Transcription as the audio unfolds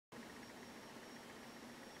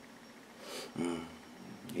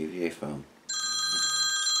EVA foam.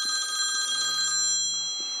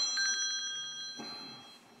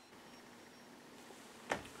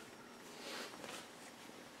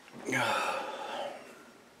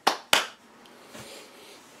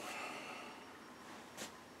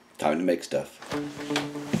 Time to make stuff.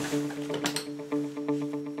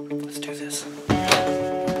 Let's do this.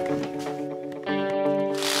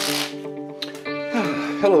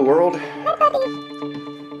 Hello, world.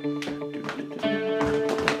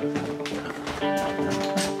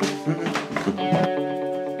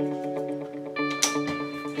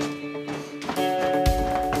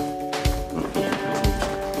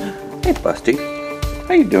 Hey, Busty.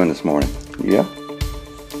 How you doing this morning? Yeah?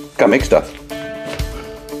 Gotta make stuff.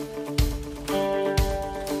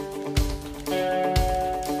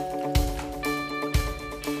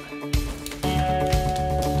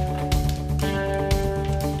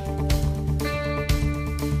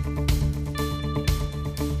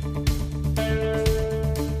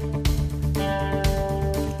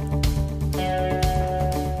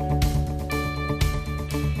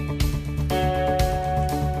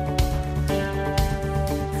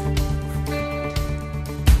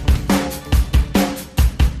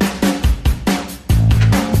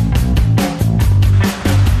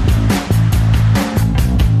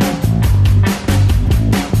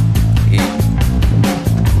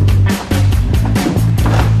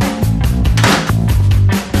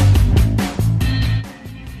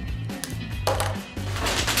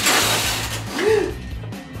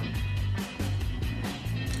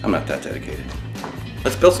 I'm not that dedicated.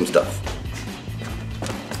 Let's build some stuff.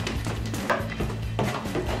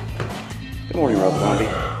 Good morning, Rob Zombie.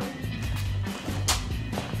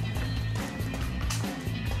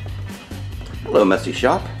 Hello, Messy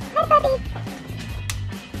Shop. Hi, Bobby.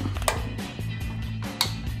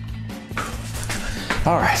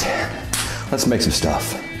 All right, let's make some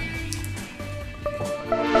stuff.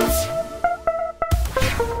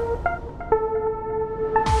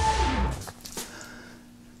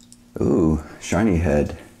 Ooh, shiny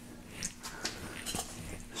head.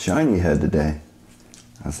 Shiny head today.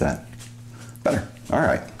 How's that? Better. All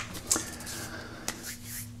right.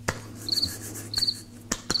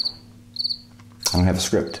 I don't have a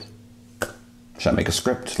script. Should I make a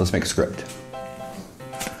script? Let's make a script.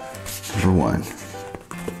 Number one.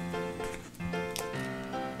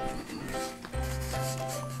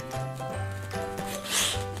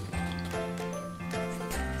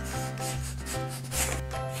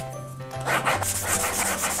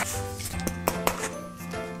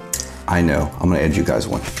 I know, I'm gonna add you guys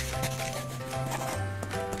one.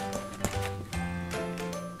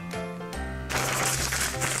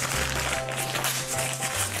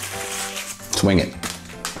 Swing it.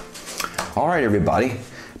 All right, everybody.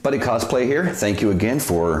 Buddy Cosplay here. Thank you again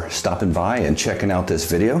for stopping by and checking out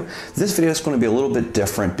this video. This video is going to be a little bit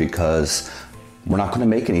different because we're not going to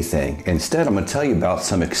make anything. Instead, I'm going to tell you about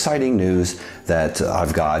some exciting news that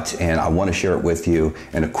I've got, and I want to share it with you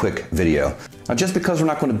in a quick video. Now, just because we're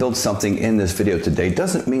not going to build something in this video today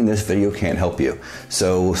doesn't mean this video can't help you.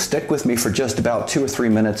 So stick with me for just about 2 or 3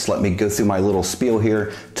 minutes. Let me go through my little spiel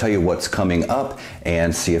here, tell you what's coming up,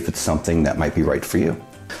 and see if it's something that might be right for you.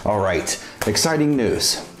 All right, exciting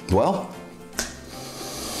news. Well,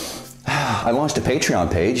 I launched a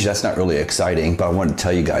Patreon page. That's not really exciting, but I wanted to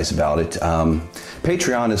tell you guys about it.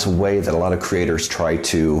 Patreon is a way that a lot of creators try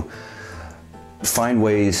to find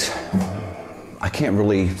ways. I can't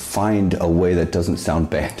really find a way that doesn't sound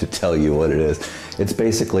bad to tell you what it is. It's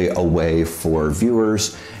basically a way for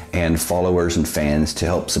viewers and followers and fans to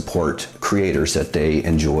help support creators that they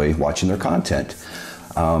enjoy watching their content.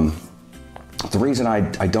 The reason I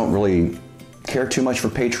don't really care too much for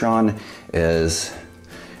Patreon is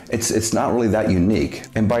it's not really that unique.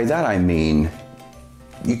 And by that I mean,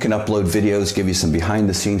 you can upload videos, give you some behind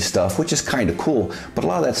the scenes stuff, which is kind of cool, but a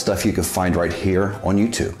lot of that stuff you can find right here on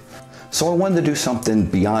YouTube. So I wanted to do something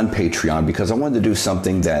beyond Patreon because I wanted to do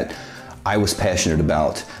something that I was passionate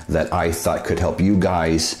about, that I thought could help you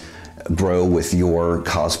guys grow with your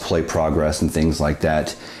cosplay progress and things like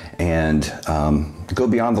that, and go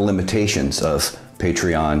beyond the limitations of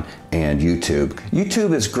Patreon and YouTube.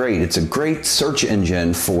 YouTube is great. It's a great search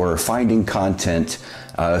engine for finding content,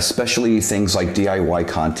 especially things like DIY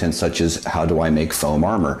content such as how do I make foam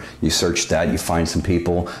armor. You search that, you find some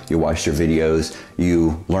people, you watch their videos,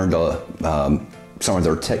 you learn some of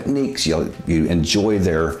their techniques, you enjoy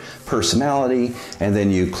their personality, and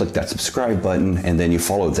then you click that subscribe button and then you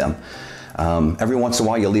follow them. Every once in a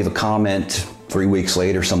while you'll leave a comment. 3 weeks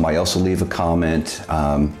later somebody else will leave a comment,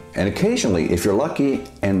 and occasionally, if you're lucky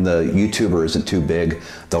and the YouTuber isn't too big,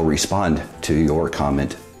 they'll respond to your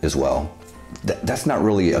comment as well. that's not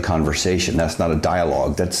really a conversation. That's not a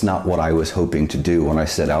dialogue. That's not what I was hoping to do when I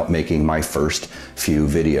set out making my first few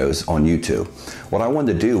videos on YouTube. What I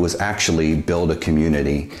wanted to do was actually build a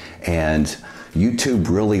community, and YouTube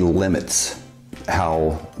really limits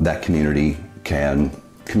how that community can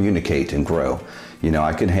communicate and grow. You know,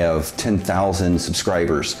 I can have 10,000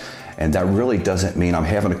 subscribers, and that really doesn't mean I'm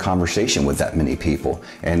having a conversation with that many people.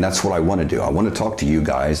 And that's what I want to do. I want to talk to you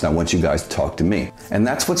guys, and I want you guys to talk to me. And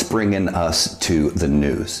that's what's bringing us to the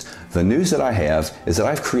news. The news that I have is that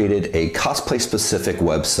I've created a cosplay-specific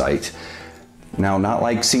website. Now, not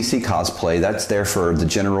like CC Cosplay, that's there for the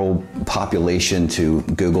general population to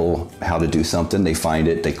Google how to do something. They find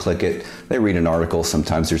it, they click it, they read an article,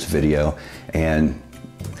 sometimes there's a video, and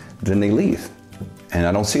then they leave. And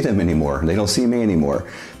I don't see them anymore. They don't see me anymore.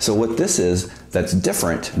 So what this is that's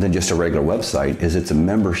different than just a regular website is it's a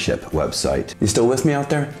membership website. You still with me out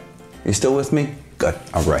there? You still with me? Good,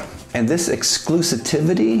 all right. And this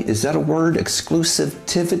exclusivity, is that a word?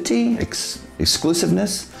 Exclusivity?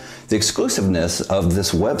 Exclusiveness? The exclusiveness of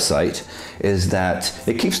this website is that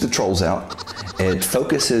it keeps the trolls out. It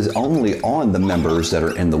focuses only on the members that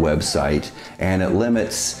are in the website, and it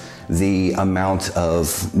limits the amount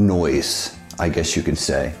of noise, I guess you could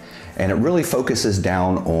say. And it really focuses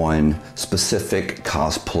down on specific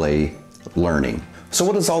cosplay learning. So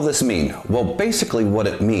what does all this mean? Well, basically what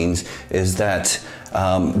it means is that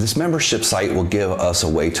this membership site will give us a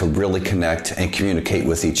way to really connect and communicate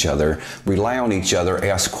with each other, rely on each other,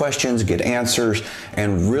 ask questions, get answers,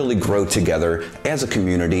 and really grow together as a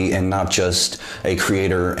community and not just a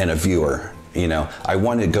creator and a viewer. You know, I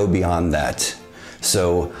want to go beyond that.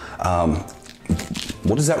 So,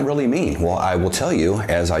 what does that really mean? Well, I will tell you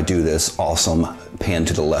as I do this awesome pan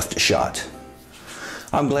to the left shot.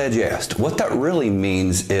 I'm glad you asked. What that really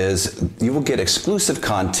means is you will get exclusive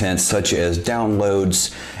content such as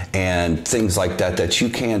downloads and things like that that you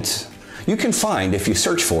can find if you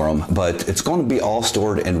search for them, but it's going to be all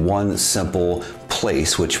stored in one simple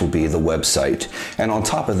place, which will be the website. And on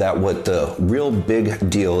top of that, what the real big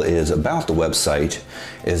deal is about the website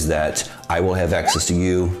is that I will have access to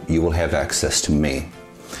you, you will have access to me.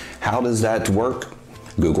 How does that work?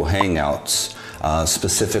 Google Hangouts,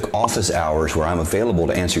 specific office hours where I'm available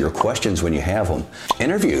to answer your questions when you have them,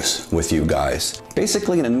 interviews with you guys.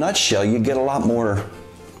 Basically, in a nutshell, you get a lot more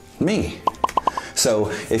me.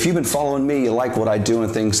 So if you've been following me, you like what I do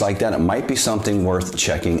and things like that, it might be something worth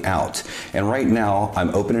checking out. And right now,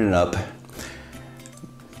 I'm opening it up.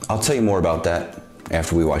 I'll tell you more about that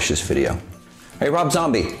after we watch this video. Hey, Rob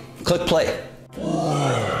Zombie, click play.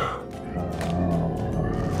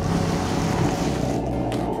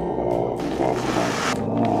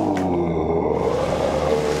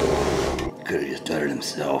 Could have just done it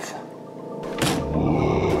himself.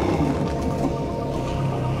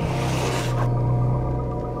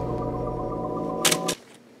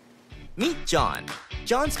 Meet John.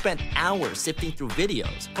 John spent hours sifting through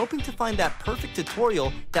videos, hoping to find that perfect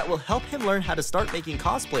tutorial that will help him learn how to start making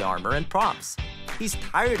cosplay armor and props. He's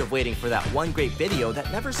tired of waiting for that one great video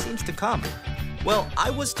that never seems to come. Well,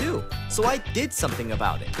 I was too, so I did something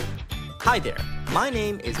about it. Hi there, my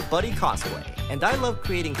name is Buddy Cosplay, and I love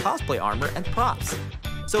creating cosplay armor and props.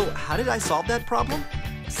 So how did I solve that problem?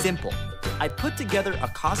 Simple. I put together a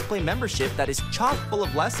cosplay membership that is chock full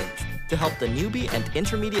of lessons to help the newbie and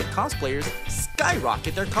intermediate cosplayers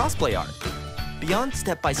skyrocket their cosplay art. Beyond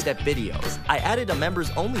step-by-step videos, I added a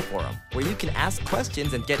members-only forum where you can ask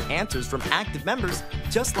questions and get answers from active members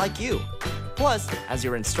just like you. Plus, as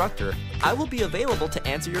your instructor, I will be available to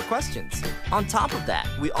answer your questions. On top of that,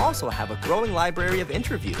 we also have a growing library of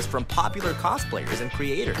interviews from popular cosplayers and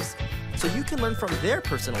creators, so you can learn from their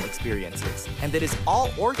personal experiences, and it is all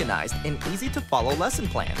organized in easy-to-follow lesson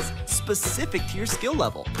plans, specific to your skill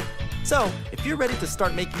level. So, if you're ready to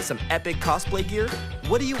start making some epic cosplay gear,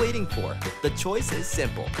 what are you waiting for? The choice is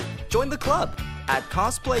simple. Join the club at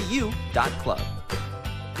cosplayu.club.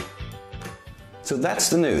 So that's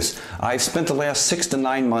the news. I've spent the last 6 to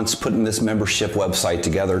 9 months putting this membership website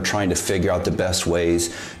together, trying to figure out the best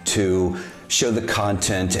ways to show the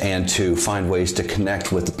content and to find ways to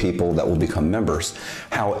connect with the people that will become members.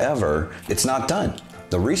 However, it's not done.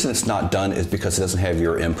 The reason it's not done is because it doesn't have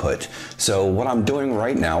your input. So what I'm doing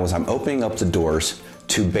right now is I'm opening up the doors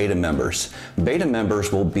to beta members. Beta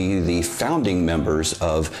members will be the founding members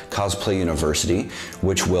of Cosplay University,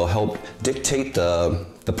 which will help dictate the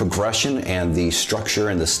the progression and the structure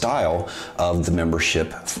and the style of the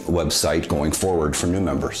membership website going forward for new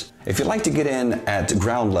members. If you'd like to get in at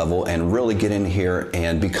ground level and really get in here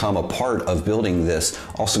and become a part of building this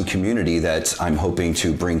awesome community that I'm hoping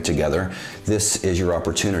to bring together, this is your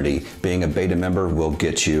opportunity. Being a beta member will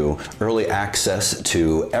get you early access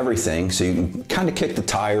to everything, so you can kind of kick the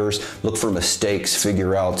tires, look for mistakes,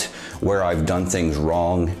 figure out where I've done things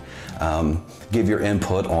wrong, give your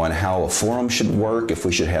input on how a forum should work, if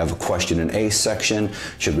we should have a question and A section,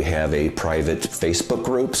 should we have a private Facebook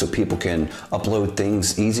group so people can upload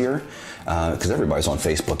things easier, because everybody's on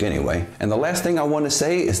Facebook anyway. And the last thing I want to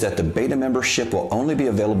say is that the beta membership will only be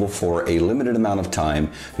available for a limited amount of time,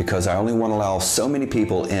 because I only want to allow so many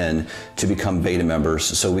people in to become beta members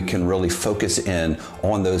so we can really focus in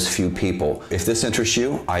on those few people. If this interests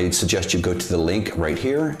you, I suggest you go to the link right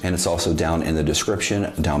here, and it's also down in the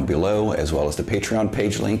description down below, as well as the Patreon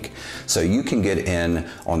page link, so you can get in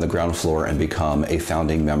on the ground floor and become a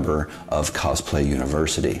founding member of Cosplay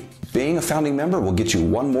University. Being a founding member will get you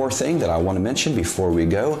one more thing that I want to mention before we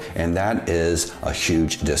go, and that is a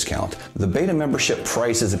huge discount. The beta membership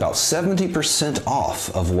price is about 70%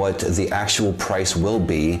 off of what the actual price will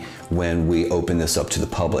be when we open this up to the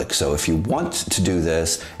public. So if you want to do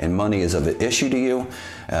this and money is of an issue to you,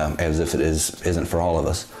 as if it isn't for all of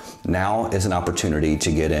us, now is an opportunity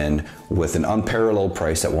to get in with an unparalleled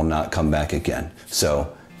price that will not come back again.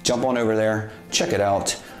 So jump on over there, check it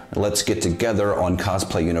out. Let's get together on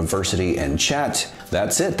Cosplay University and chat.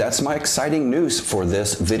 That's it. That's my exciting news for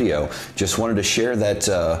this video. Just wanted to share that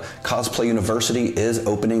Cosplay University is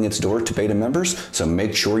opening its door to beta members, so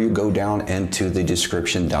make sure you go down into the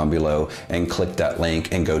description down below and click that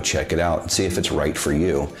link and go check it out and see if it's right for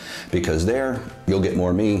you. Because there, you'll get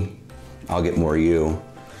more me, I'll get more you,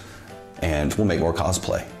 and we'll make more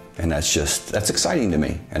cosplay. And that's exciting to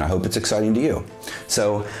me, and I hope it's exciting to you.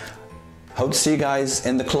 So, hope to see you guys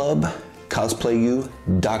in the club,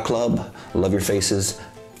 cosplayu.club. Love your faces.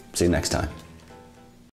 See you next time.